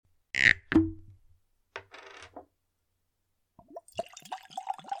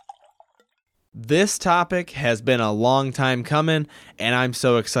This topic has been a long time coming, and I'm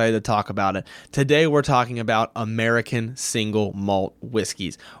so excited to talk about it. Today, we're talking about American single malt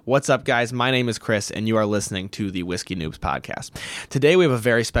whiskeys. What's up, guys? My name is Chris, and you are listening to the Whiskey Noobs podcast. Today, we have a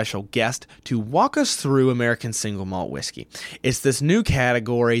very special guest to walk us through American single malt whiskey. It's this new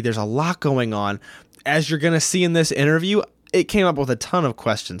category. There's a lot going on. As you're going to see in this interview, it came up with a ton of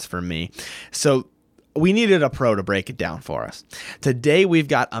questions for me. So we needed a pro to break it down for us. Today, we've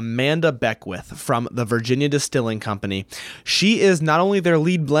got Amanda Beckwith from the Virginia Distilling Company. She is not only their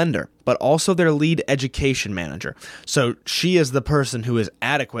lead blender, but also their lead education manager. So she is the person who is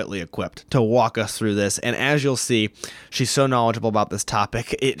adequately equipped to walk us through this. And as you'll see, she's so knowledgeable about this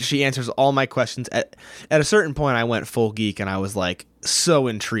topic. She answers all my questions. At a certain point, I went full geek and I was like so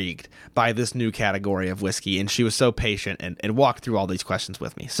intrigued by this new category of whiskey. And she was so patient and walked through all these questions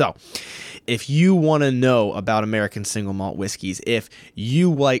with me. So if you want to know about American single malt whiskeys, if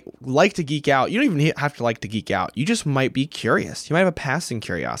you like to geek out, you don't even have to like to geek out. You just might be curious. You might have a passing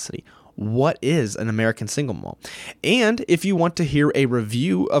curiosity. What is an American single malt? And if you want to hear a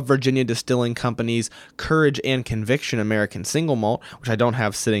review of Virginia Distilling Company's Courage and Conviction American single malt, which I don't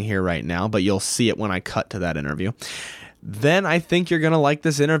have sitting here right now, but you'll see it when I cut to that interview, then I think you're going to like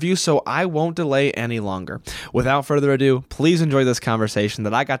this interview, so I won't delay any longer. Without further ado, please enjoy this conversation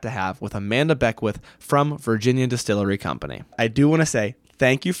that I got to have with Amanda Beckwith from Virginia Distillery Company. I do want to say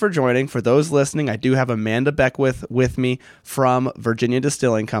thank you for joining. For those listening, I do have Amanda Beckwith with me from Virginia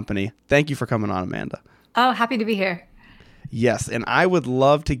Distilling Company. Thank you for coming on, Amanda. Oh, happy to be here. Yes, and I would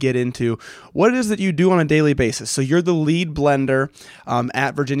love to get into what it is that you do on a daily basis. So you're the lead blender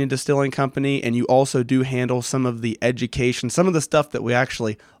at Virginia Distilling Company, and you also do handle some of the education, some of the stuff that we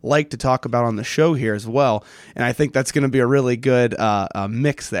actually like to talk about on the show here as well. And I think that's going to be a really good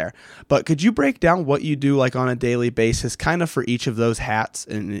mix there. But could you break down what you do like on a daily basis, kind of for each of those hats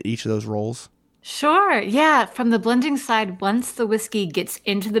and each of those roles? Sure. Yeah. From the blending side, once the whiskey gets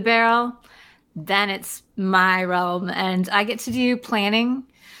into the barrel, then it's my realm and I get to do planning.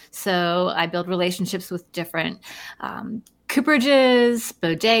 So I build relationships with different cooperages,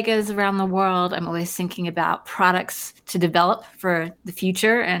 bodegas around the world. I'm always thinking about products to develop for the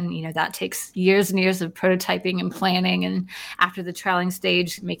future. And, that takes years and years of prototyping and planning. And after the trialing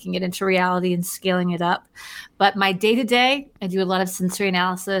stage, making it into reality and scaling it up. But my day-to-day, I do a lot of sensory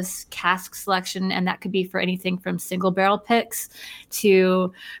analysis, cask selection, and that could be for anything from single barrel picks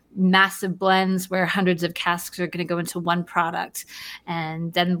to massive blends where hundreds of casks are going to go into one product.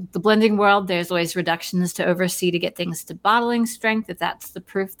 And then the blending world, there's always reductions to oversee to get things to bottling strength, if that's the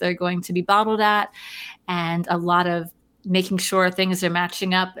proof they're going to be bottled at. And a lot of making sure things are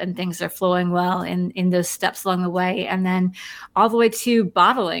matching up and things are flowing well in those steps along the way. And then all the way to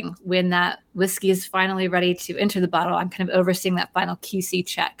bottling, when that whiskey is finally ready to enter the bottle, I'm kind of overseeing that final QC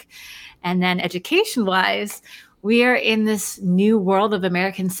check. And then education-wise, we are in this new world of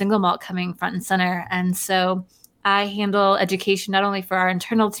American single malt coming front and center. And so I handle education not only for our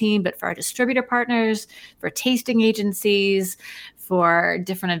internal team, but for our distributor partners, for tasting agencies, for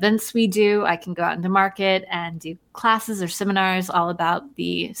different events we do. I can go out into market and do classes or seminars all about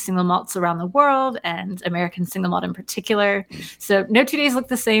the single malts around the world and American single malt in particular. So no 2 days look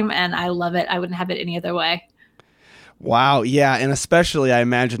the same, and I love it. I wouldn't have it any other way. Wow. Yeah. And especially, I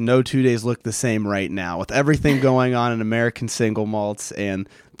imagine no 2 days look the same right now with everything going on in American single malts and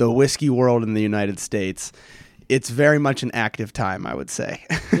the whiskey world in the United States. It's very much an active time, I would say.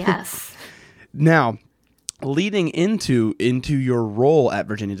 Yes. Now, leading into your role at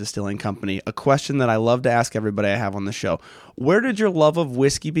Virginia Distilling Company, a question that I love to ask everybody I have on the show: where did your love of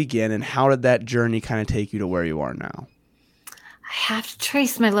whiskey begin, and how did that journey kind of take you to where you are now? I have to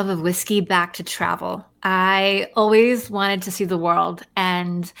trace my love of whiskey back to travel. I always wanted to see the world.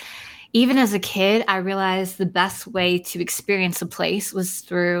 And even as a kid, I realized the best way to experience a place was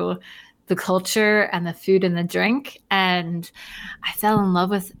through the culture and the food and the drink. And I fell in love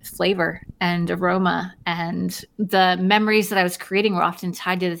with flavor and aroma, and the memories that I was creating were often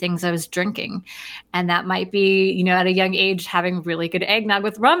tied to the things I was drinking. And that might be, at a young age, having really good eggnog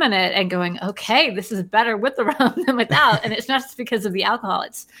with rum in it and going, okay, this is better with the rum than without. And it's not just because of the alcohol,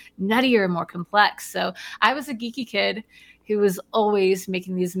 it's nuttier and more complex. So I was a geeky kid who was always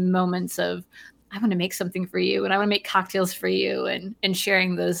making these moments of, I want to make something for you, and I want to make cocktails for you, and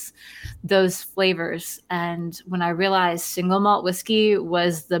sharing those flavors. And when I realized single malt whiskey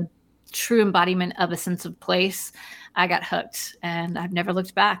was the true embodiment of a sense of place, I got hooked, and I've never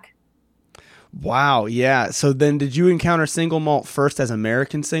looked back. Wow. Yeah. So then did you encounter single malt first as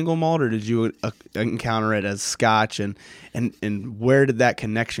American single malt, or did you encounter it as Scotch, and where did that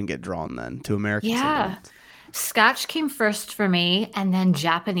connection get drawn then to American single malt? Scotch came first for me, and then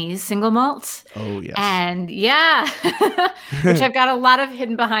Japanese single malts. Oh, yes. And yeah, which I've got a lot of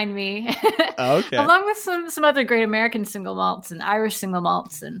hidden behind me, Okay. along with some other great American single malts and Irish single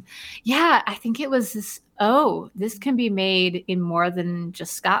malts. And yeah, I think it was this. Oh, this can be made in more than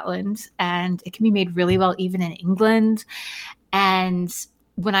just Scotland, and it can be made really well even in England. And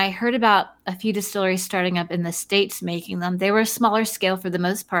when I heard about a few distilleries starting up in the States making them, they were smaller scale for the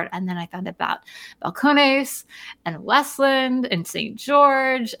most part. And then I found about Balcones and Westland and St.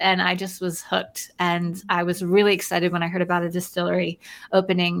 George, and I just was hooked. And I was really excited when I heard about a distillery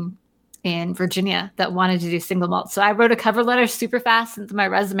opening in Virginia that wanted to do single malt. So I wrote a cover letter super fast into my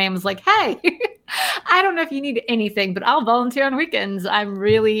resume and was like, hey, I don't know if you need anything, but I'll volunteer on weekends. I'm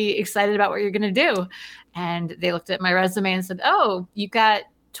really excited about what you're going to do. And they looked at my resume and said, oh, you've got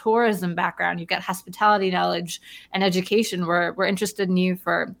tourism background, you've got hospitality knowledge and education. We're interested in you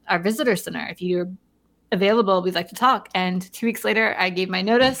for our visitor center. If you're available, we'd like to talk. And 2 weeks later, I gave my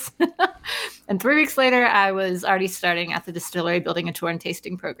notice. And 3 weeks later, I was already starting at the distillery building a tour and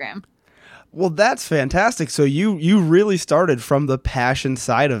tasting program. Well, that's fantastic. So you really started from the passion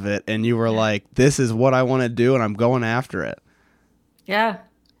side of it, and you were like, this is what I want to do, and I'm going after it. Yeah.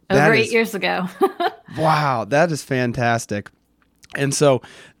 Over 8 years ago. Wow, that is fantastic. And so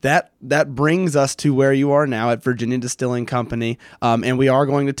that brings us to where you are now at Virginia Distilling Company, and we are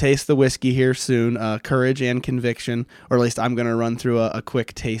going to taste the whiskey here soon, Courage and Conviction, or at least I'm going to run through a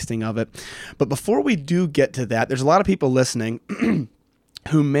quick tasting of it. But before we do get to that, there's a lot of people listening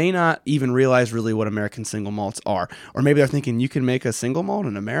who may not even realize really what American single malts are. Or maybe they're thinking, you can make a single malt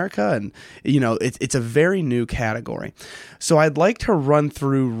in America? And, it's a very new category. So I'd like to run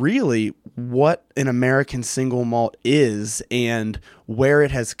through really what an American single malt is and where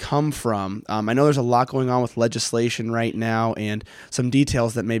it has come from. I know there's a lot going on with legislation right now and some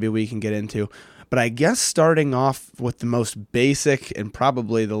details that maybe we can get into. But I guess starting off with the most basic and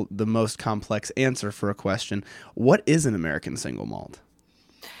probably the most complex answer for a question, what is an American single malt?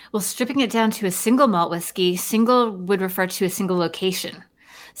 Well, stripping it down to a single malt whiskey, single would refer to a single location.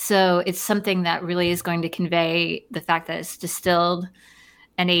 So it's something that really is going to convey the fact that it's distilled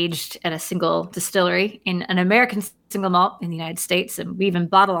and aged at a single distillery in an American single malt in the United States. And we even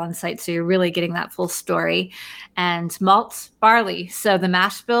bottle on site, so you're really getting that full story. And malt, barley. So the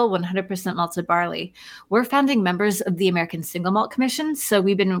mash bill, 100% malted barley. We're founding members of the American Single Malt Commission. So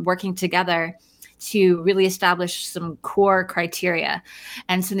we've been working together to really establish some core criteria.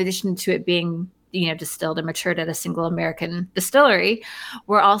 And so in addition to it being, distilled and matured at a single American distillery,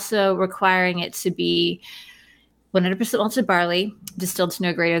 we're also requiring it to be 100% malted barley, distilled to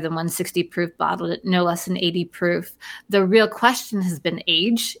no greater than 160 proof, bottled at no less than 80 proof. The real question has been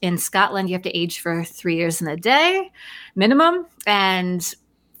age. In Scotland, you have to age for 3 years and a day minimum. And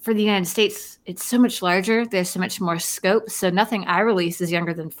for the United States, it's so much larger. There's so much more scope. So nothing I release is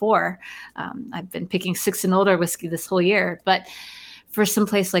younger than 4. I've been picking 6 and older whiskey this whole year. But for some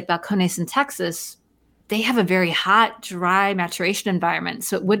place like Balcones in Texas, they have a very hot, dry maturation environment.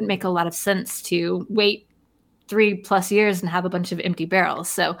 So it wouldn't make a lot of sense to wait 3+ years and have a bunch of empty barrels.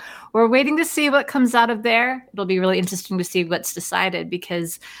 So we're waiting to see what comes out of there. It'll be really interesting to see what's decided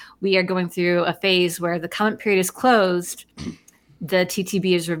because we are going through a phase where the comment period is closed. The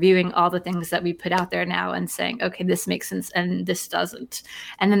TTB is reviewing all the things that we put out there now and saying, okay, this makes sense and this doesn't.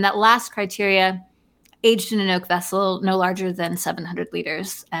 And then that last criteria, aged in an oak vessel, no larger than 700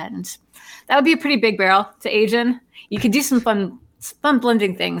 liters. And that would be a pretty big barrel to age in. You could do some fun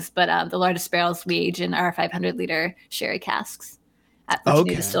blending things, but the largest barrels we age in are 500-liter sherry casks at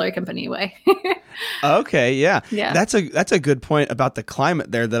Virginia Distillery Company way. Okay, yeah. That's a good point about the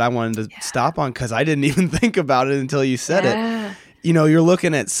climate there that I wanted to stop on because I didn't even think about it until you said it. You're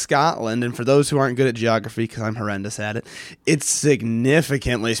looking at Scotland, and for those who aren't good at geography, because I'm horrendous at it, it's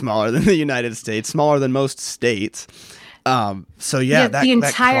significantly smaller than the United States, smaller than most states. The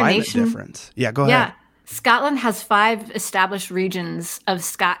entire nation difference. Yeah, go ahead. Scotland has 5 established regions of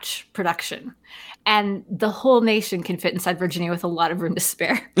Scotch production. And the whole nation can fit inside Virginia with a lot of room to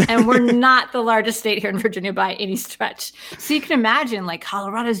spare. And we're not the largest state here in Virginia by any stretch. So you can imagine like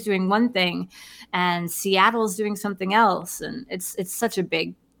Colorado's doing one thing and Seattle's doing something else. And it's such a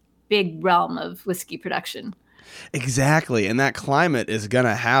big realm of whiskey production. Exactly. And that climate is going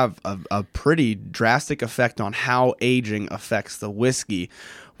to have a pretty drastic effect on how aging affects the whiskey,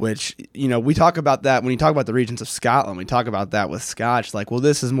 which, we talk about that when you talk about the regions of Scotland, we talk about that with Scotch, like, well,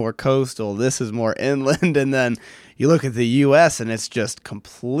 this is more coastal, this is more inland. And then you look at the U.S. and it's just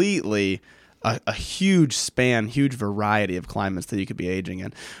completely a huge span, huge variety of climates that you could be aging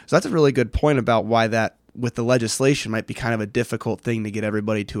in. So that's a really good point about why that with the legislation might be kind of a difficult thing to get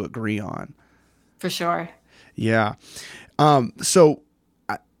everybody to agree on. For sure. Yeah. So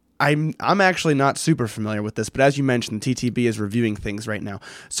I'm actually not super familiar with this, but as you mentioned, the TTB is reviewing things right now.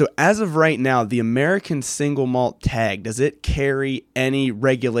 So as of right now, the American single malt tag, does it carry any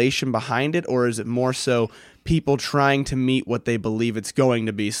regulation behind it, or is it more so people trying to meet what they believe it's going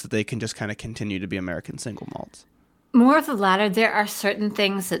to be so that they can just kind of continue to be American single malts? More of the latter. There are certain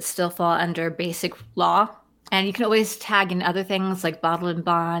things that still fall under basic law. And you can always tag in other things like bottle and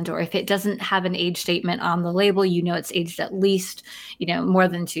bond, or if it doesn't have an age statement on the label, it's aged at least, more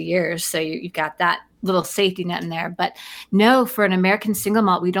than 2 years. So you've got that little safety net in there. But no, for an American single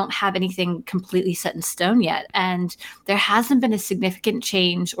malt, we don't have anything completely set in stone yet. And there hasn't been a significant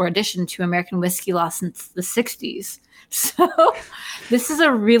change or addition to American whiskey law since the 60s. So this is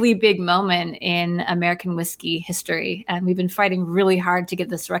a really big moment in American whiskey history. And we've been fighting really hard to get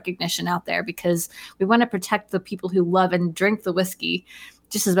this recognition out there because we want to protect the people who love and drink the whiskey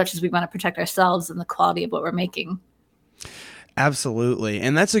just as much as we want to protect ourselves and the quality of what we're making. Absolutely.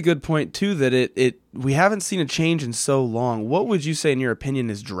 And that's a good point too, that we haven't seen a change in so long. What would you say in your opinion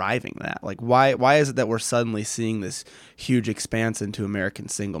is driving that? Like why is it that we're suddenly seeing this huge expanse into American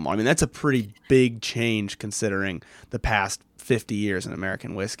single malt? I mean, that's a pretty big change considering the past 50 years in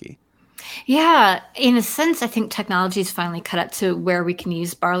American whiskey. Yeah, in a sense, I think technology's finally cut up to where we can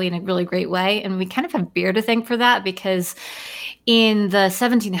use barley in a really great way. And we kind of have beer to thank for that because in the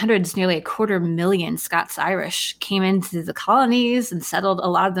 1700s, nearly 250,000 Scots-Irish came into the colonies and settled, a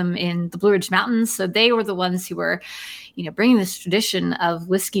lot of them in the Blue Ridge Mountains. So they were the ones who were, bringing this tradition of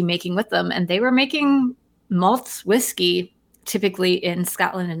whiskey making with them. And they were making malt whiskey typically in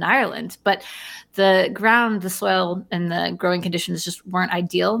Scotland and Ireland. But the ground, the soil, and the growing conditions just weren't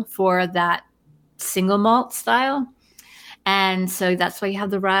ideal for that single malt style. And so that's why you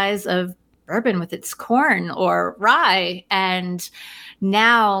have the rise of bourbon with its corn or rye. And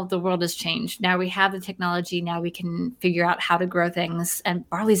now the world has changed. Now we have the technology. Now we can figure out how to grow things. And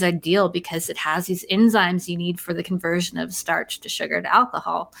barley's ideal because it has these enzymes you need for the conversion of starch to sugar to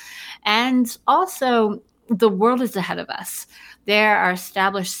alcohol. And also, the world is ahead of us. There are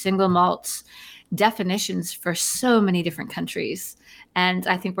established single malt definitions for so many different countries. And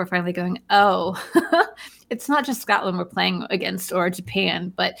I think we're finally going, it's not just Scotland we're playing against or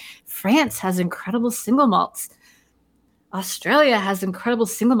Japan, but France has incredible single malts. Australia has incredible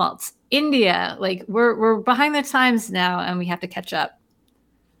single malts. India, we're behind the times now and we have to catch up.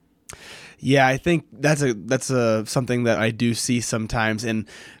 Yeah, I think that's something that I do see sometimes. And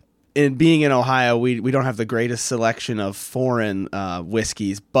in being in Ohio, we don't have the greatest selection of foreign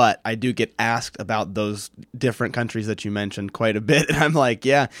whiskeys, but I do get asked about those different countries that you mentioned quite a bit. And I'm like,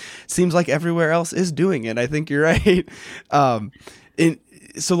 yeah, seems like everywhere else is doing it. I think you're right.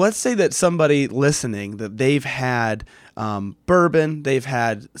 So let's say that somebody listening, that they've had bourbon, they've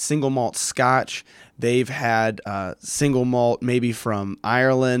had single malt scotch, they've had single malt maybe from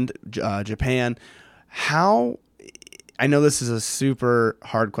Ireland, Japan. I know this is a super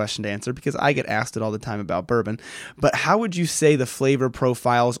hard question to answer because I get asked it all the time about bourbon, but how would you say the flavor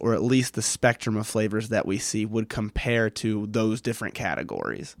profiles, or at least the spectrum of flavors that we see, would compare to those different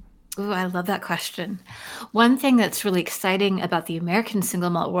categories? Ooh, I love that question. One thing that's really exciting about the American single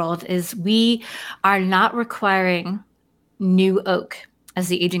malt world is we are not requiring new oak as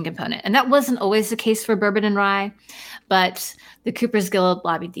the aging component. And that wasn't always the case for bourbon and rye, but the Cooper's Guild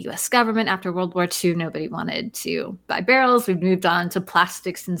lobbied the U.S. government after World War II. Nobody wanted to buy barrels. We've moved on to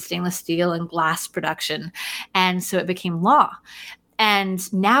plastics and stainless steel and glass production. And so it became law.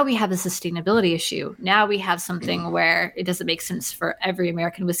 And now we have a sustainability issue. Now we have something where it doesn't make sense for every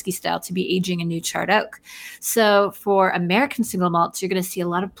American whiskey style to be aging in new charred oak. So for American single malts, you're going to see a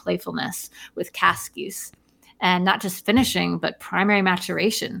lot of playfulness with cask use. And not just finishing, but primary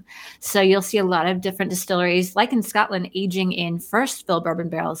maturation. So you'll see a lot of different distilleries, like in Scotland, aging in first fill bourbon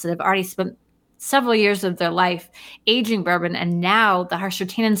barrels that have already spent several years of their life aging bourbon. And now the harsher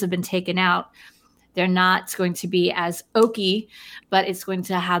tannins have been taken out. They're not going to be as oaky, but it's going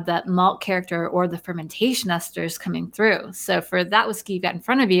to have that malt character or the fermentation esters coming through. So for that whiskey you've got in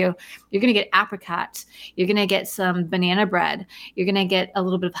front of you, you're going to get apricot. You're going to get some banana bread. You're going to get a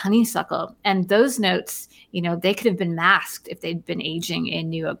little bit of honeysuckle. And those notes, they could have been masked if they'd been aging in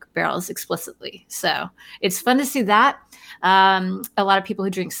new oak barrels explicitly. So it's fun to see that. A lot of people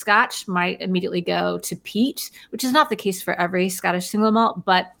who drink Scotch might immediately go to peat, which is not the case for every Scottish single malt,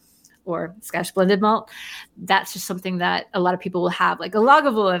 or Scotch blended malt. That's just something that a lot of people will have, like a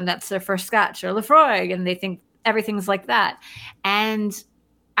Lagavulin, that's their first Scotch, or Lefroy, and they think everything's like that. And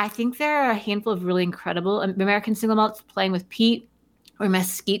I think there are a handful of really incredible American single malts playing with peat or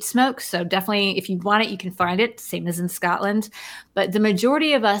mesquite smoke. So definitely, if you want it, you can find it, same as in Scotland. But the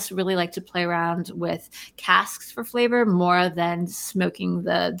majority of us really like to play around with casks for flavor more than smoking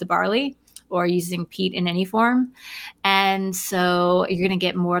the barley or using peat in any form. And so you're going to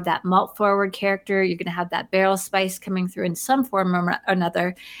get more of that malt forward character. You're going to have that barrel spice coming through in some form or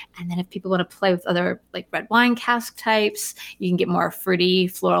another. And then if people want to play with other like red wine cask types, you can get more fruity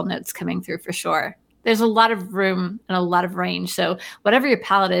floral notes coming through for sure. There's a lot of room and a lot of range. So whatever your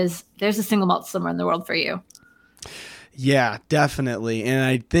palate is, there's a single malt somewhere in the world for you. Yeah, definitely. And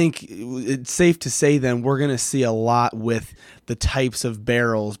I think it's safe to say then we're going to see a lot with the types of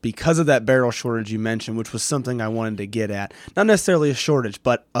barrels because of that barrel shortage you mentioned, which was something I wanted to get at. Not necessarily a shortage,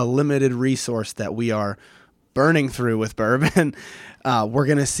 but a limited resource that we are burning through with bourbon. We're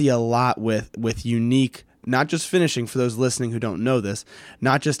going to see a lot with unique, not just finishing for those listening who don't know this,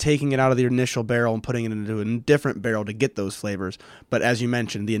 not just taking it out of the initial barrel and putting it into a different barrel to get those flavors, but as you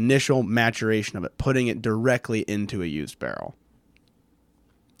mentioned, the initial maturation of it, putting it directly into a used barrel.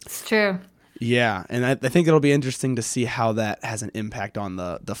 It's true. Yeah, and I think it'll be interesting to see how that has an impact on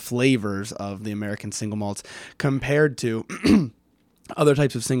the flavors of the American single malts compared to other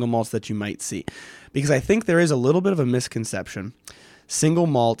types of single malts that you might see. Because I think there is a little bit of a misconception. Single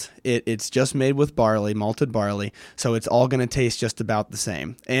malt, it's just made with barley, malted barley, so it's all going to taste just about the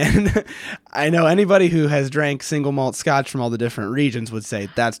same. And I know anybody who has drank single malt scotch from all the different regions would say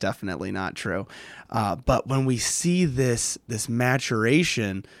that's definitely not true. But when we see this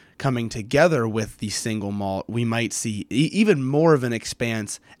maturation coming together with the single malt, we might see even more of an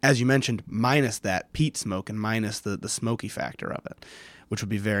expanse, as you mentioned, minus that peat smoke and minus the smoky factor of it, which would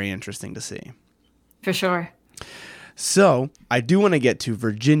be very interesting to see. For sure. So I do want to get to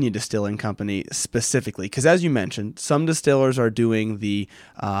Virginia Distilling Company specifically, because as you mentioned, some distillers are doing the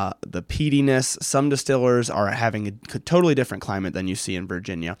peatiness. Some distillers are having a totally different climate than you see in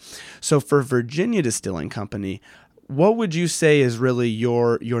Virginia. So for Virginia Distilling Company, what would you say is really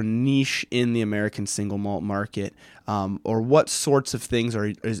your niche in the American single malt market, or what sorts of things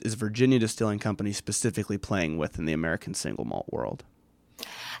is Virginia Distilling Company specifically playing with in the American single malt world?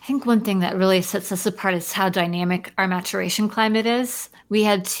 I think one thing that really sets us apart is how dynamic our maturation climate is. We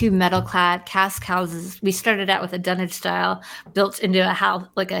had 2 metal-clad cask houses. We started out with a dunnage style built into a house,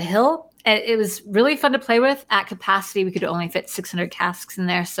 like a hill. And it was really fun to play with. At capacity, we could only fit 600 casks in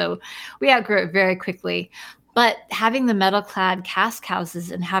there, so we outgrew it very quickly. But having the metal-clad cask houses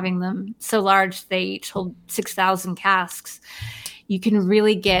and having them so large, they each hold 6,000 casks, you can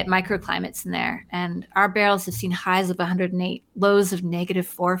really get microclimates in there. And our barrels have seen highs of 108, lows of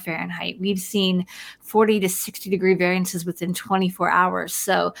 -4 Fahrenheit. We've seen 40 to 60 degree variances within 24 hours.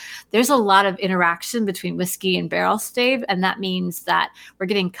 So there's a lot of interaction between whiskey and barrel stave. And that means that we're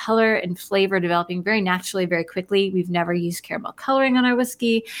getting color and flavor developing very naturally, very quickly. We've never used caramel coloring on our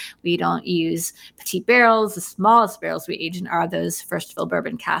whiskey. We don't use petite barrels. The smallest barrels we age in are those first fill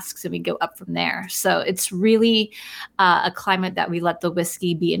bourbon casks, and we go up from there. So it's really a climate that we let the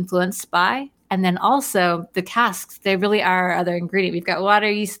whiskey be influenced by. And then also the casks, they really are our other ingredient. We've got water,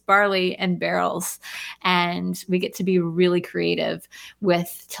 yeast, barley, and barrels. And we get to be really creative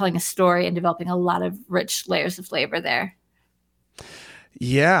with telling a story and developing a lot of rich layers of flavor there.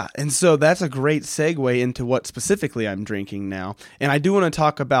 Yeah, and so that's a great segue into what specifically I'm drinking now. And I do want to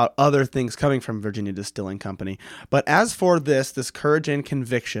talk about other things coming from Virginia Distilling Company. But as for this Courage and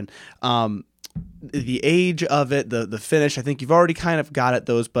Conviction, the age of it, the finish, I think you've already kind of got at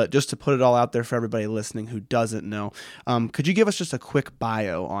those, but just to put it all out there for everybody listening who doesn't know, could you give us just a quick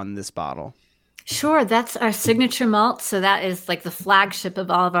bio on this bottle? Sure, that's our signature malt. So that is like the flagship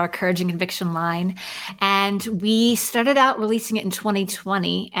of all of our Courage and Conviction line. And we started out releasing it in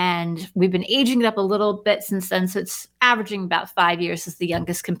 2020, and we've been aging it up a little bit since then. So it's averaging about 5 years as the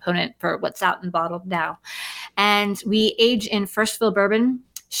youngest component for what's out and bottled now. And we age in first fill bourbon,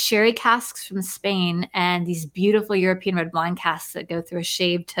 sherry casks from Spain, and these beautiful European red wine casks that go through a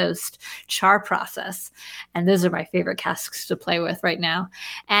shaved toast char process. And those are my favorite casks to play with right now.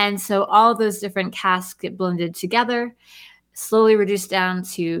 And so all of those different casks get blended together, slowly reduced down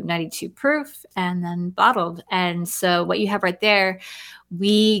to 92 proof, and then bottled. And so what you have right there,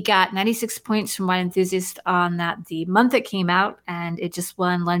 we got 96 points from Wine Enthusiast on that the month it came out, and it just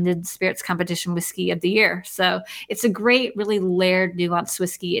won London Spirits Competition Whiskey of the Year. So it's a great, really layered, nuanced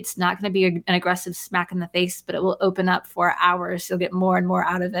whiskey. It's not going to be an aggressive smack in the face, but it will open up for hours. You'll get more and more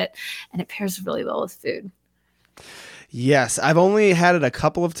out of it, and it pairs really well with food. Yes, I've only had it a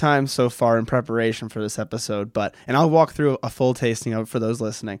couple of times so far in preparation for this episode, and I'll walk through a full tasting of it for those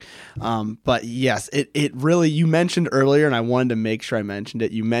listening. But yes, it really, you mentioned earlier, and I wanted to make sure I mentioned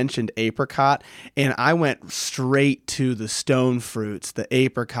it. You mentioned apricot, and I went straight to the stone fruits, the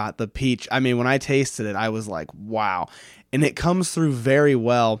apricot, the peach. I mean, when I tasted it, I was like, wow. And it comes through very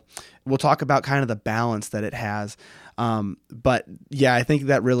well. We'll talk about kind of the balance that it has. But yeah, I think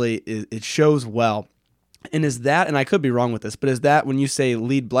that really it shows well. And is that, and I could be wrong with this, but is that when you say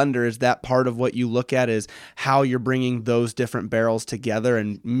lead blender, is that part of what you look at is how you're bringing those different barrels together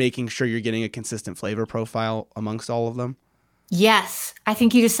and making sure you're getting a consistent flavor profile amongst all of them? Yes, I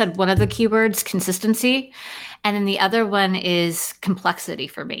think you just said one of the keywords, consistency. And then the other one is complexity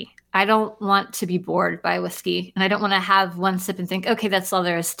for me. I don't want to be bored by whiskey, and I don't want to have one sip and think, okay, that's all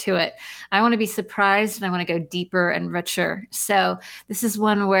there is to it. I want to be surprised, and I want to go deeper and richer. So this is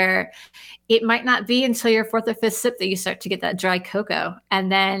one where it might not be until your fourth or fifth sip that you start to get that dry cocoa.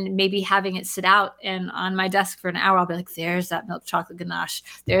 And then maybe having it sit out and on my desk for an hour, I'll be like, there's that milk chocolate ganache.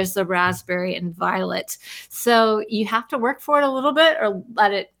 There's the raspberry and violet. So you have to work for it a little bit or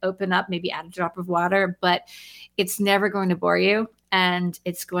let it open up, maybe add a drop of water, but it's never going to bore you. And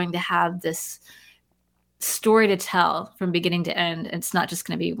it's going to have this story to tell from beginning to end. It's not just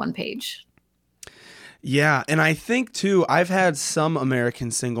going to be one page. Yeah, and I think too, I've had some American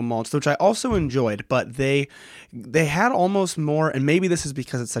single malts, which I also enjoyed, but they had almost more, and maybe this is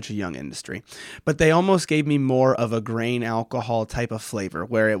because it's such a young industry, but they almost gave me more of a grain alcohol type of flavor,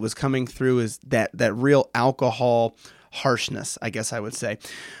 where it was coming through as that real alcohol harshness, I guess I would say.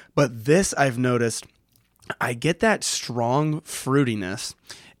 But this, I've noticed, I get that strong fruitiness,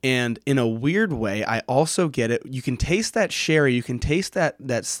 and in a weird way, I also get it. You can taste that sherry. You can taste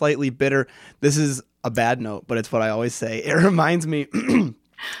that slightly bitter. This is a bad note, but it's what I always say. It reminds me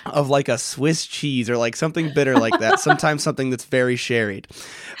of like a Swiss cheese or like something bitter like that. Sometimes something that's very sherried.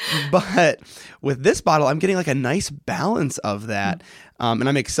 But with this bottle, I'm getting like a nice balance of that. And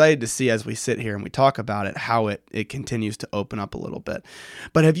I'm excited to see as we sit here and we talk about it, how it continues to open up a little bit.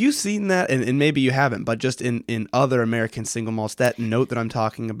 But have you seen that, and maybe you haven't, but just in other American single malts, that note that I'm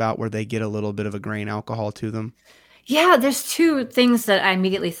talking about where they get a little bit of a grain alcohol to them? Yeah, there's two things that I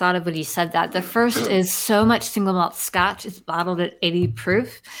immediately thought of when you said that. The first is so much single malt scotch is bottled at 80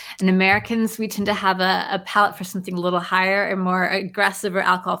 proof. And Americans, we tend to have a palate for something a little higher and more aggressive or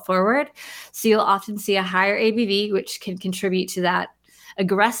alcohol forward. So you'll often see a higher ABV, which can contribute to that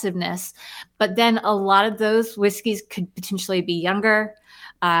aggressiveness. But then a lot of those whiskeys could potentially be younger.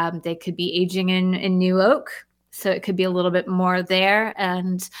 They could be aging in new oak. So it could be a little bit more there.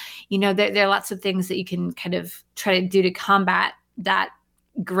 And, there are lots of things that you can kind of try to do to combat that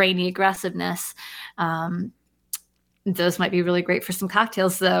grainy aggressiveness. Those might be really great for some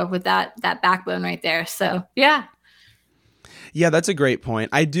cocktails, though, with that backbone right there. So, yeah. Yeah, that's a great point.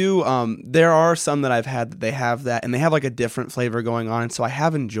 I do. There are some that I've had that they have that, and they have like a different flavor going on, and so I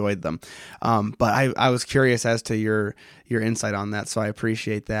have enjoyed them. But I was curious as to your insight on that, so I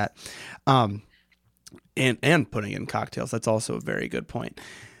appreciate that. And putting it in cocktails, that's also a very good point.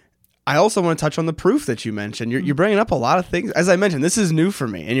 I also want to touch on the proof that you mentioned. You're bringing up a lot of things. As I mentioned, this is new for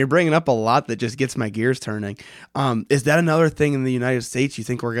me, and you're bringing up a lot that just gets my gears turning. Is that another thing in the United States you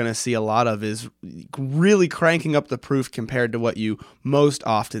think we're going to see a lot of, is really cranking up the proof compared to what you most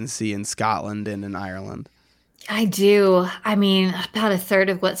often see in Scotland and in Ireland? I do. I mean, about a third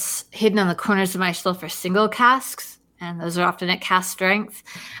of what's hidden on the corners of my shelf are single casks, and those are often at cask strength.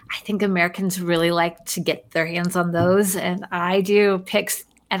 I think Americans really like to get their hands on those, and I do picks,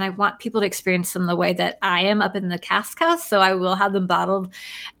 and I want people to experience them the way that I am up in the cask house, so I will have them bottled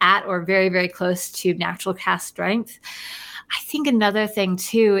at or very, very close to natural cask strength. I think another thing,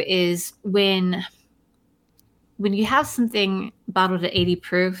 too, is when you have something bottled at 80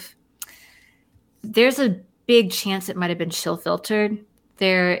 proof, there's a big chance it might have been chill filtered.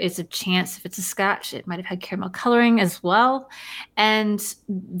 There is a chance, if it's a scotch, it might have had caramel coloring as well. And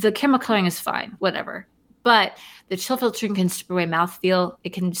the caramel coloring is fine, whatever. But the chill filtering can strip away mouthfeel.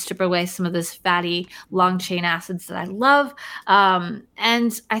 It can strip away some of those fatty, long chain acids that I love.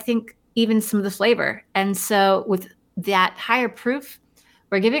 And I think even some of the flavor. And so with that higher proof,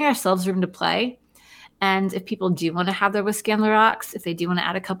 we're giving ourselves room to play. And if people do want to have their whiskey on the rocks, if they do want to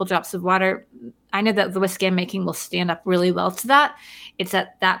add a couple drops of water, I know that the whiskey I'm making will stand up really well to that. It's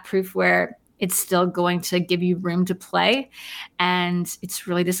at that proof where it's still going to give you room to play. And it's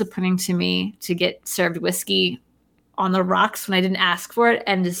really disappointing to me to get served whiskey on the rocks when I didn't ask for it,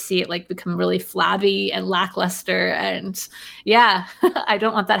 and to see it like become really flabby and lackluster. And yeah, I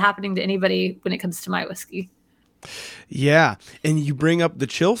don't want that happening to anybody when it comes to my whiskey. Yeah, and you bring up the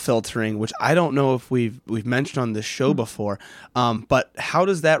chill filtering, which I don't know if we've mentioned on this show before. But how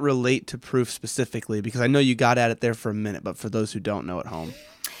does that relate to proof specifically? Because I know you got at it there for a minute, but for those who don't know at home.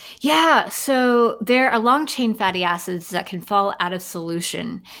 Yeah, so there are long chain fatty acids that can fall out of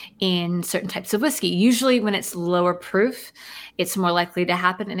solution in certain types of whiskey. Usually, when it's lower proof, it's more likely to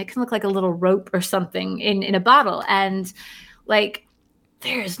happen, and it can look like a little rope or something in a bottle. And like,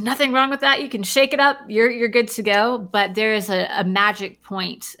 there's nothing wrong with that. You can shake it up, you're good to go. But there is a magic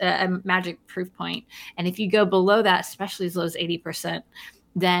point, a magic proof point, and if you go below that, especially as low as 80%,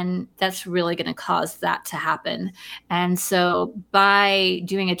 then that's really going to cause that to happen. And so by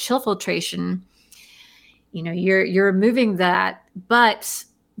doing a chill filtration, you're removing that, but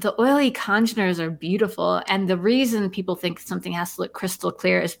the oily congeners are beautiful. And the reason people think something has to look crystal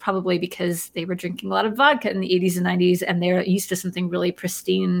clear is probably because they were drinking a lot of vodka in the 80s and 90s, and they're used to something really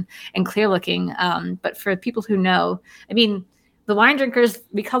pristine and clear looking. But for people who know, I mean, the wine drinkers,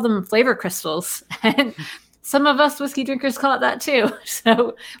 we call them flavor crystals. And some of us whiskey drinkers call it that too.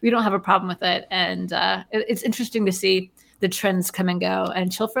 So we don't have a problem with it. And it's interesting to see the trends come and go.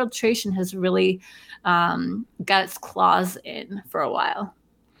 And chill filtration has really got its claws in for a while.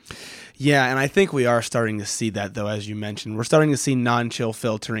 Yeah, and I think we are starting to see that, though, as you mentioned. We're starting to see non-chill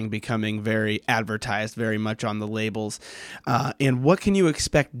filtering becoming very advertised, very much on the labels. And what can you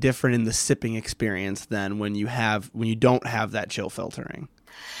expect different in the sipping experience then when you don't have that chill filtering?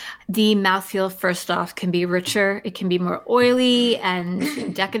 The mouthfeel, first off, can be richer. It can be more oily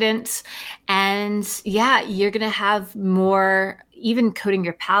and decadent. And yeah, you're going to have more, even coating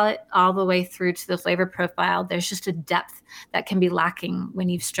your palate all the way through to the flavor profile. There's just a depth that can be lacking when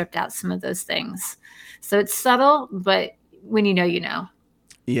you've stripped out some of those things. So it's subtle, but when you know, you know.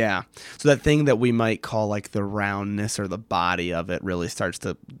 Yeah. So that thing that we might call like the roundness or the body of it really starts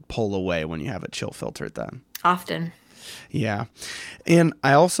to pull away when you have it chill filtered then. Often. Yeah. And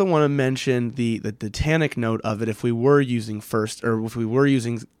I also want to mention the tannic note of it if we were using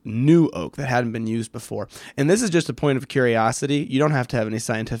new oak that hadn't been used before. And this is just a point of curiosity. You don't have to have any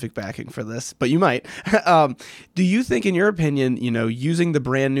scientific backing for this, but you might. Do you think, in your opinion, using the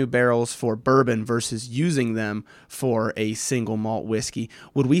brand new barrels for bourbon versus using them for a single malt whiskey,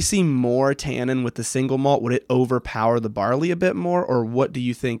 would we see more tannin with the single malt? Would it overpower the barley a bit more? Or what do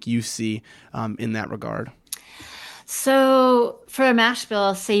you think you see in that regard? So for a mash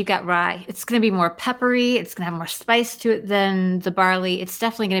bill, say you've got rye, it's going to be more peppery. It's going to have more spice to it than the barley. It's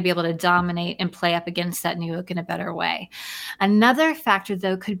definitely going to be able to dominate and play up against that new oak in a better way. Another factor,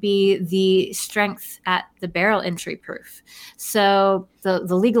 though, could be the strength at the barrel entry proof. So the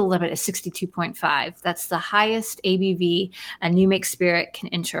legal limit is 62.5. That's the highest ABV a new make spirit can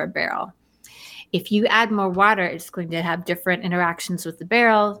enter a barrel. If you add more water, it's going to have different interactions with the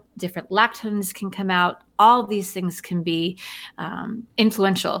barrel, different lactones can come out. All of these things can be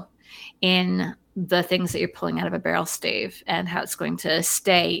influential in the things that you're pulling out of a barrel stave and how it's going to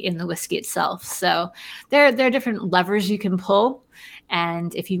stay in the whiskey itself. So there are different levers you can pull.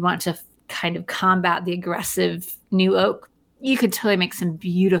 And if you want to kind of combat the aggressive new oak, you could totally make some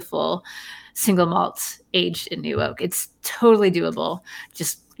beautiful single malts aged in new oak. It's totally doable.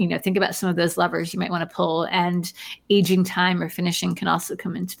 Just think about some of those levers you might want to pull, and aging time or finishing can also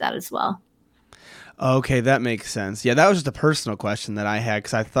come into that as well. Okay, that makes sense. Yeah, that was just a personal question that I had,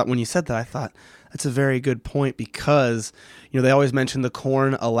 because I thought when you said that, I thought that's a very good point, because they always mention the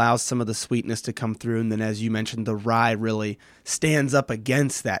corn allows some of the sweetness to come through, and then as you mentioned, the rye really stands up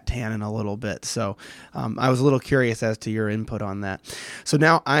against that tannin a little bit. So I was a little curious as to your input on that. So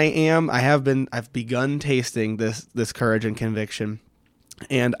now I've begun tasting this Courage and Conviction.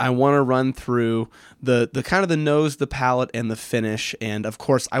 And I want to run through the kind of the nose, the palate, and the finish. And of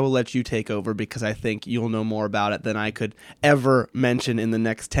course, I will let you take over, because I think you'll know more about it than I could ever mention in the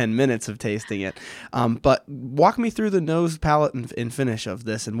next 10 minutes of tasting it. But walk me through the nose, palate, and finish of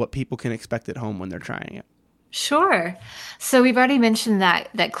this, and what people can expect at home when they're trying it. Sure. So we've already mentioned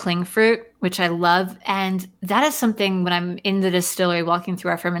that cling fruit, which I love. And that is something when I'm in the distillery walking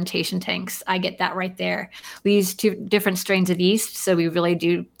through our fermentation tanks, I get that right there. We use 2 different strains of yeast. So we really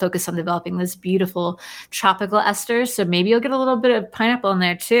do focus on developing those beautiful tropical esters. So maybe you'll get a little bit of pineapple in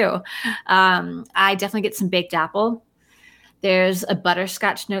there too. I definitely get some baked apple. There's a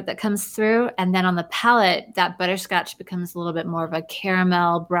butterscotch note that comes through. And then on the palate, that butterscotch becomes a little bit more of a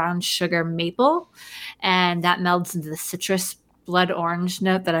caramel, brown sugar, maple. And that melds into the citrus blood orange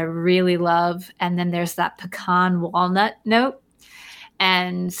note that I really love. And then there's that pecan walnut note.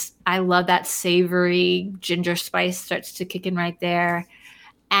 And I love that savory ginger spice starts to kick in right there.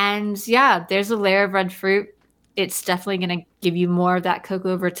 And yeah, there's a layer of red fruit. It's definitely going to give you more of that cocoa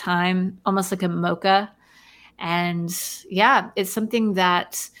over time, almost like a mocha. And yeah, it's something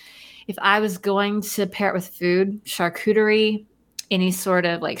that if I was going to pair it with food, charcuterie, any sort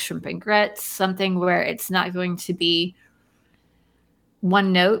of like shrimp and grits, something where it's not going to be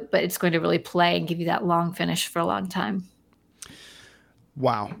one note, but it's going to really play and give you that long finish for a long time.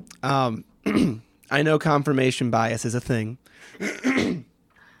 Wow. I know confirmation bias is a thing,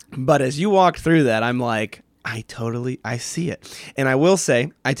 but as you walked through that, I'm like, I see it. And I will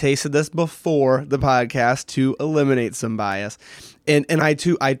say, I tasted this before the podcast to eliminate some bias. And I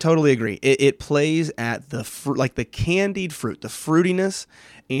totally agree. It plays at the fruit, like the candied fruit, the fruitiness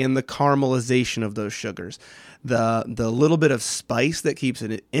and the caramelization of those sugars. The little bit of spice that keeps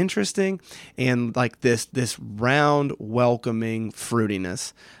it interesting, and like this round, welcoming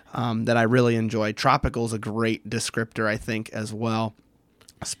fruitiness that I really enjoy. Tropical is a great descriptor, I think, as well.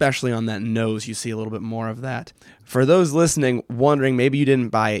 Especially on that nose, you see a little bit more of that. For those listening, wondering, maybe you didn't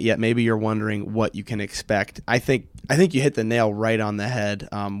buy it yet, maybe you're wondering what you can expect. I think you hit the nail right on the head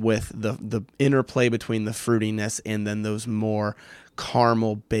with the interplay between the fruitiness and then those more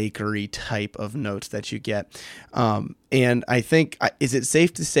caramel bakery type of notes that you get. And I think, is it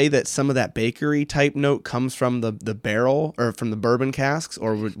safe to say that some of that bakery type note comes from the barrel or from the bourbon casks?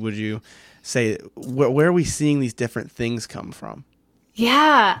 Or would you say, where are we seeing these different things come from?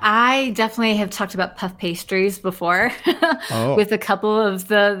 Yeah, I definitely have talked about puff pastries before with a couple of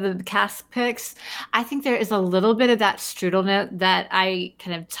the cask picks. I think there is a little bit of that strudel note that I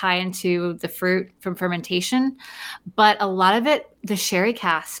kind of tie into the fruit from fermentation, but a lot of it, the sherry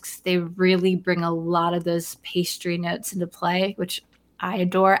casks, they really bring a lot of those pastry notes into play, which I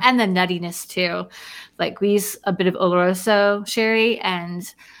adore, and the nuttiness too. Like we use a bit of Oloroso sherry, and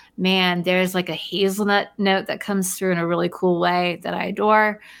man, there's like a hazelnut note that comes through in a really cool way that I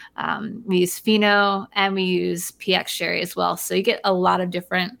adore. We use Fino and we use PX sherry as well. So you get a lot of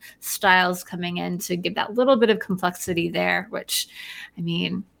different styles coming in to give that little bit of complexity there, which, I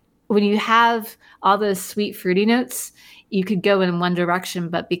mean, when you have all those sweet fruity notes, you could go in one direction,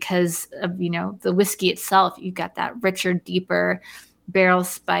 but because of, the whiskey itself, you've got that richer, deeper barrel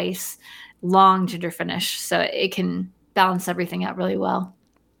spice, long ginger finish. So it can balance everything out really well.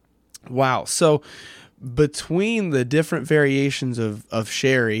 Wow. So between the different variations of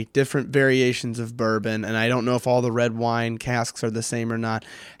sherry, different variations of bourbon, and I don't know if all the red wine casks are the same or not,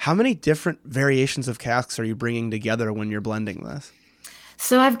 how many different variations of casks are you bringing together when you're blending this?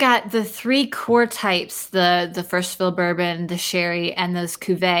 So I've got the 3 core types, the first fill bourbon, the sherry, and those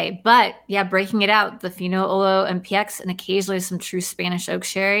cuvee. But yeah, breaking it out, the Fino, Olo, and PX, and occasionally some true Spanish oak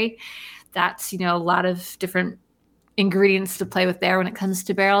sherry. That's, a lot of different ingredients to play with there when it comes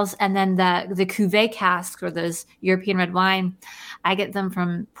to barrels. And then the cuvee cask, or those European red wine, I get them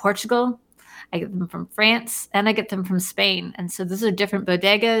from Portugal, I get them from France, and I get them from Spain. And so those are different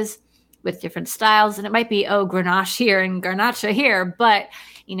bodegas with different styles. And it might be, Grenache here and Garnacha here, but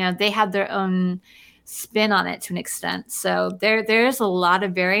they have their own spin on it to an extent. So there's a lot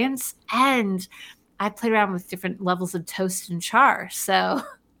of variance. And I played around with different levels of toast and char. So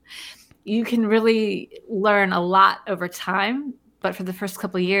you can really learn a lot over time. But for the first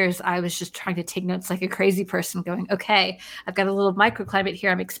couple of years, I was just trying to take notes like a crazy person going, okay, I've got a little microclimate here.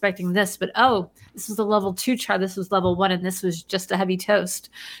 I'm expecting this, but this was a level 2 char. This was level 1, and this was just a heavy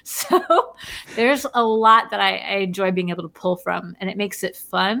toast. So there's a lot that I enjoy being able to pull from, and it makes it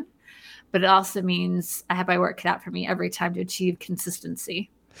fun. But it also means I have my work cut out for me every time to achieve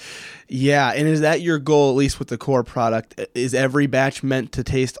consistency. Yeah. And is that your goal, at least with the core product? Is every batch meant to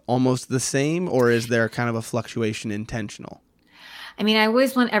taste almost the same, or is there kind of a fluctuation intentional? I mean, I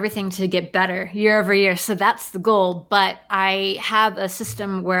always want everything to get better year over year. So that's the goal. But I have a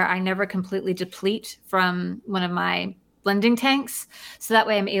system where I never completely deplete from one of my blending tanks. So that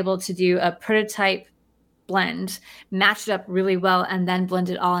way I'm able to do a prototype blend, match it up really well, and then blend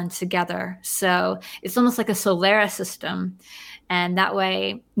it all in together. So it's almost like a Solera system. And that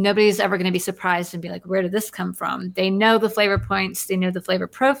way, nobody's ever going to be surprised and be like, where did this come from? They know the flavor points. They know the flavor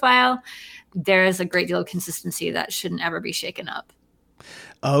profile. There is a great deal of consistency that shouldn't ever be shaken up.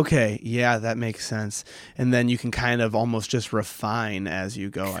 Okay. Yeah, that makes sense. And then you can kind of almost just refine as you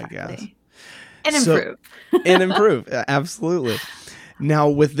go, exactly. I guess. And improve. And improve. Absolutely. Now,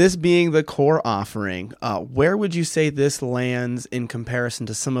 with this being the core offering, where would you say this lands in comparison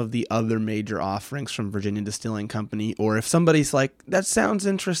to some of the other major offerings from Virginia Distilling Company? Or if somebody's like, that sounds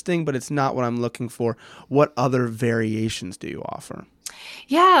interesting, but it's not what I'm looking for, what other variations do you offer?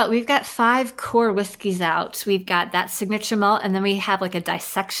 Yeah, we've got 5 core whiskeys out. We've got that signature malt, and then we have like a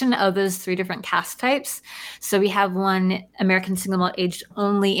dissection of those 3 different cask types. So we have one American single malt aged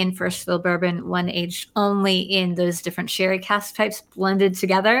only in first fill bourbon, one aged only in those different sherry cask types blended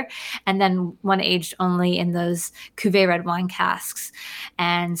together, and then one aged only in those cuvee red wine casks.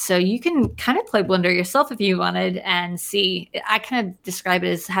 And so you can kind of play blender yourself if you wanted and see. I kind of describe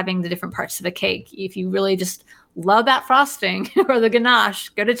it as having the different parts of a cake. If you really just love that frosting or the ganache,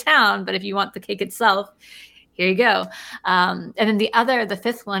 go to town. But if you want the cake itself, here you go. And then the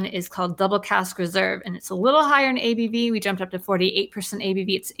fifth one is called Double Cask Reserve, and it's a little higher in ABV. We jumped up to 48%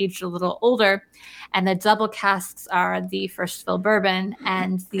 ABV. It's aged a little older. And the double casks are the first fill bourbon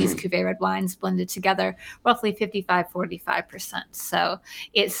and these cuvee red wines blended together, roughly 45%. So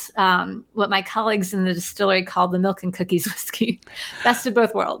it's what my colleagues in the distillery call the milk and cookies whiskey. Best of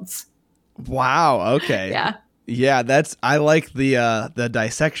both worlds. Wow. Okay. Yeah. Yeah, I like the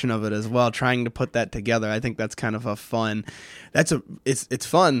dissection of it as well, trying to put that together. I think that's kind of a fun. It's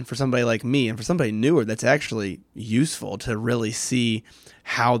fun for somebody like me, and for somebody newer, that's actually useful to really see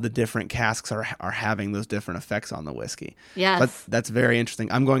how the different casks are having those different effects on the whiskey. Yes. But that's very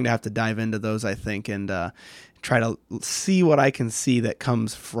interesting. I'm going to have to dive into those, I think, and try to see what I can see that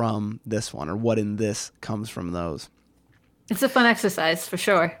comes from this one, or what in this comes from those. It's a fun exercise for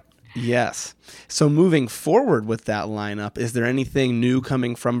sure. Yes. So moving forward with that lineup, is there anything new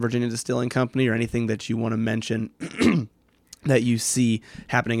coming from Virginia Distilling Company, or anything that you want to mention that you see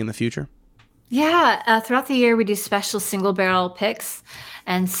happening in the future? Yeah, throughout the year we do special single barrel picks,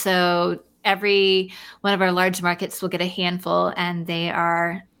 and so every one of our large markets will get a handful, and they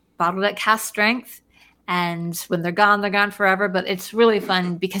are bottled at cask strength. And when they're gone forever. But it's really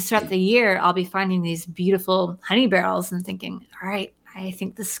fun because throughout the year I'll be finding these beautiful honey barrels and thinking, all right, I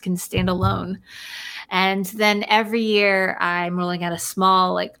think this can stand alone. And then every year I'm rolling out a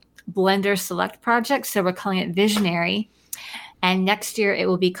small like blender select project. So we're calling it Visionary. And next year it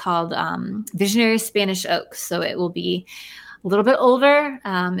will be called Visionary Spanish Oak. So it will be a little bit older.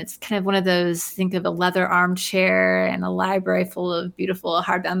 It's kind of one of those, think of a leather armchair and a library full of beautiful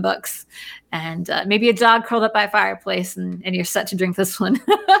hardbound books, and maybe a dog curled up by a fireplace, and you're set to drink this one.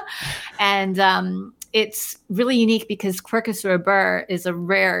 And it's really unique because Quercus or Burr is a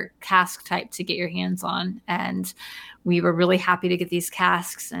rare cask type to get your hands on. And we were really happy to get these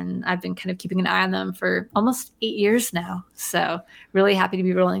casks, and I've been kind of keeping an eye on them for almost 8 years now. So really happy to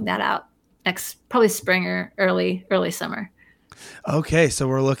be rolling that out next, probably spring or early summer. Okay, so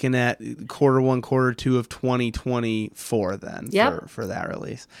we're looking at Q1, Q2 of 2024 then. Yep. for that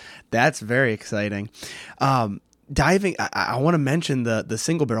release. That's very exciting. I want to mention the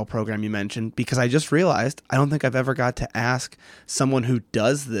single barrel program you mentioned, because I just realized I don't think I've ever got to ask someone who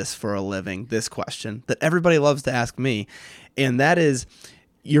does this for a living this question that everybody loves to ask me, and that is,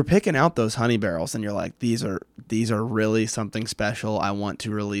 you're picking out those honey barrels and you're like, these are really something special. I want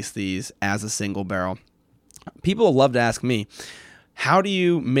to release these as a single barrel. People love to ask me, how do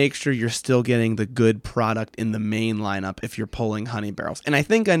you make sure you're still getting the good product in the main lineup if you're pulling honey barrels? And I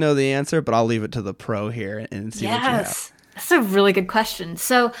think I know the answer, but I'll leave it to the pro here and see what you have. That's a really good question.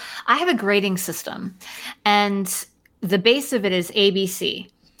 So I have a grading system, and the base of it is ABC.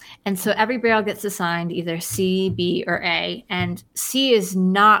 And so every barrel gets assigned either C, B, or A, and C is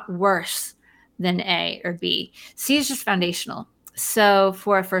not worse than A or B. C is just foundational. So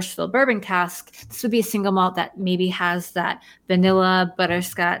for a first fill bourbon cask, this would be a single malt that maybe has that vanilla,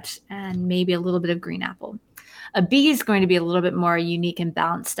 butterscotch, and maybe a little bit of green apple. A B is going to be a little bit more unique and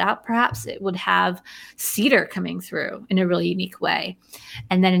balanced out. Perhaps it would have cedar coming through in a really unique way.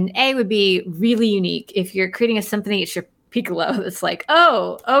 And then an A would be really unique. If you're creating a symphony, it's your piccolo. It's like,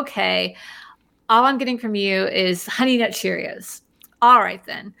 oh, okay, all I'm getting from you is honey nut Cheerios. All right,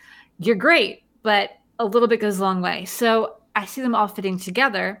 then. You're great, but a little bit goes a long way. So I see them all fitting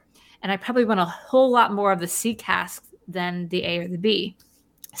together, and I probably want a whole lot more of the C cask than the A or the B.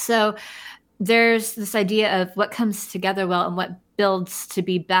 So there's this idea of what comes together well and what builds to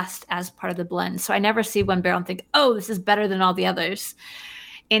be best as part of the blend. So I never see one barrel and think, oh, this is better than all the others.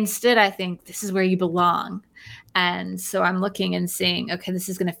 Instead, I think this is where you belong. And so I'm looking and saying, okay, this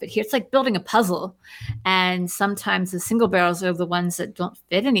is going to fit here. It's like building a puzzle. And sometimes the single barrels are the ones that don't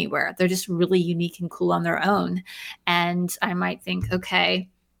fit anywhere. They're just really unique and cool on their own. And I might think, okay,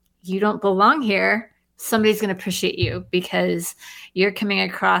 you don't belong here. Somebody's going to appreciate you because you're coming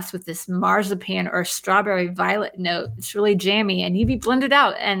across with this marzipan or strawberry violet note. It's really jammy and you'd be blended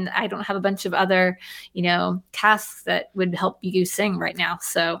out. And I don't have a bunch of other, casks that would help you sing right now.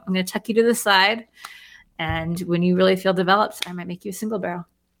 So I'm going to tuck you to the side. And when you really feel developed, I might make you a single barrel.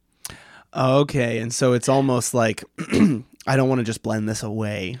 Okay. And so it's almost like I don't want to just blend this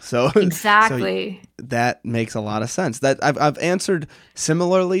away. So Exactly. So that makes a lot of sense. That I've answered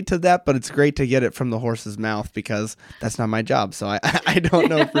similarly to that, but it's great to get it from the horse's mouth because that's not my job. So I don't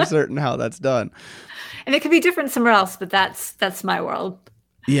know for certain how that's done. And it could be different somewhere else, but that's my world.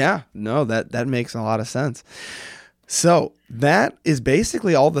 Yeah, no, that makes a lot of sense. So that is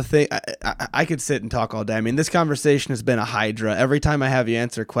basically all the thing. I could sit and talk all day. I mean, this conversation has been a hydra. Every time I have you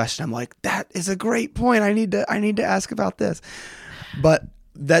answer a question, I'm like, that is a great point. I need to ask about this. But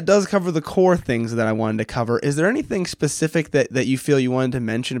that does cover the core things that I wanted to cover. Is there anything specific that you feel you wanted to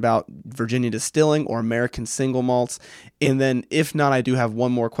mention about Virginia distilling or American single malts? And then if not, I do have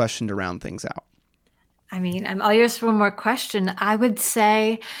one more question to round things out. I mean, I'm all yours for one more question. I would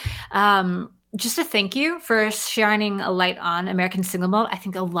say, just a thank you for shining a light on American single malt. I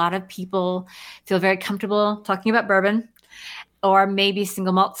think a lot of people feel very comfortable talking about bourbon or maybe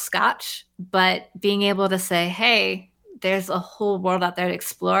single malt scotch, but being able to say, hey, there's a whole world out there to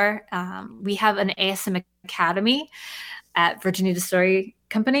explore. We have an ASM Academy at Virginia Distillery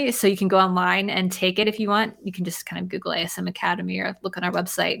Company, so you can go online and take it if you want. You can just kind of Google ASM Academy or look on our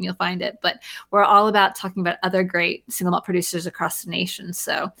website and you'll find it. But we're all about talking about other great single malt producers across the nation.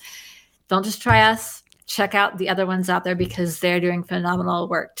 So don't just try us. Check out the other ones out there because they're doing phenomenal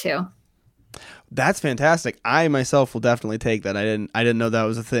work too. That's fantastic. I myself will definitely take that. I didn't know that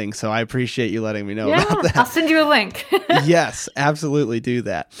was a thing, so I appreciate you letting me know about that. I'll send you a link. Yes, absolutely do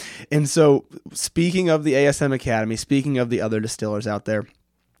that. And so speaking of the ASM Academy, speaking of the other distillers out there,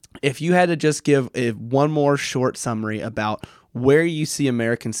 if you had to just give one more short summary about where you see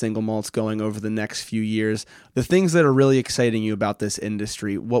American single malts going over the next few years, the things that are really exciting you about this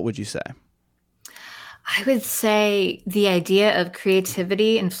industry, what would you say? I would say the idea of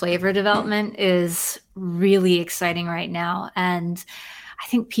creativity and flavor development is really exciting right now. And I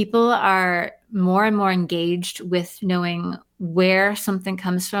think people are more and more engaged with knowing where something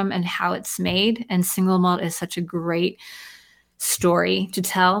comes from and how it's made. And single malt is such a great story to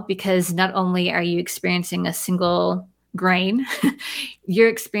tell because not only are you experiencing a single grain, you're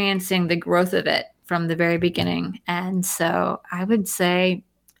experiencing the growth of it from the very beginning. And so I would say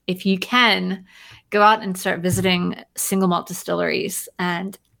if you can, go out and start visiting single malt distilleries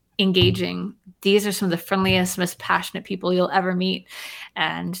and engaging. These are some of the friendliest, most passionate people you'll ever meet.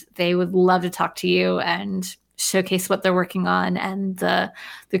 And they would love to talk to you and showcase what they're working on and the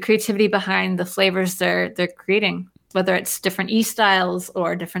creativity behind the flavors they're creating, whether it's different E-styles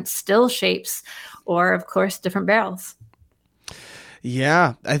or different still shapes or, of course, different barrels.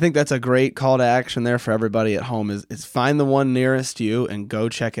 Yeah, I think that's a great call to action there for everybody at home is find the one nearest you and go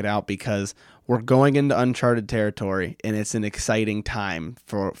check it out because we're going into uncharted territory and it's an exciting time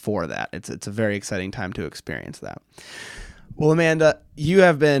for that. It's a very exciting time to experience that. Well, Amanda, you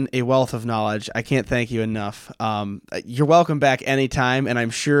have been a wealth of knowledge. I can't thank you enough. You're welcome back anytime, and I'm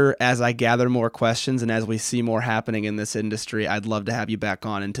sure as I gather more questions and as we see more happening in this industry, I'd love to have you back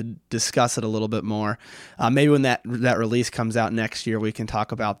on and to discuss it a little bit more. Maybe when that release comes out next year, we can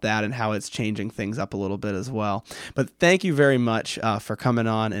talk about that and how it's changing things up a little bit as well. But thank you very much for coming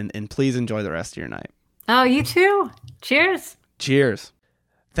on, and please enjoy the rest of your night. Oh, you too. Cheers. Cheers.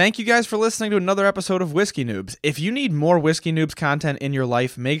 Thank you guys for listening to another episode of Whiskey Noobs. If you need more Whiskey Noobs content in your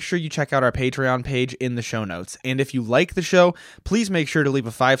life, make sure you check out our Patreon page in the show notes. And if you like the show, please make sure to leave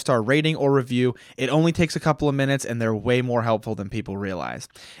a 5-star rating or review. It only takes a couple of minutes and they're way more helpful than people realize.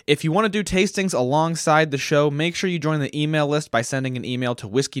 If you want to do tastings alongside the show, make sure you join the email list by sending an email to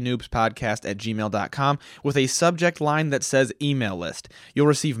whiskeynoobspodcast@gmail.com with a subject line that says email list. You'll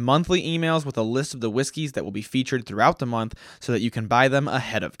receive monthly emails with a list of the whiskeys that will be featured throughout the month so that you can buy them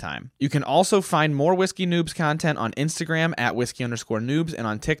ahead of time. You can also find more Whiskey Noobs content on Instagram at @whiskey_noobs and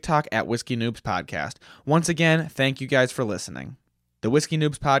on TikTok at Whiskey Noobs Podcast. Once again, thank you guys for listening. The Whiskey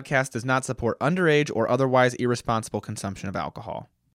Noobs Podcast does not support underage or otherwise irresponsible consumption of alcohol.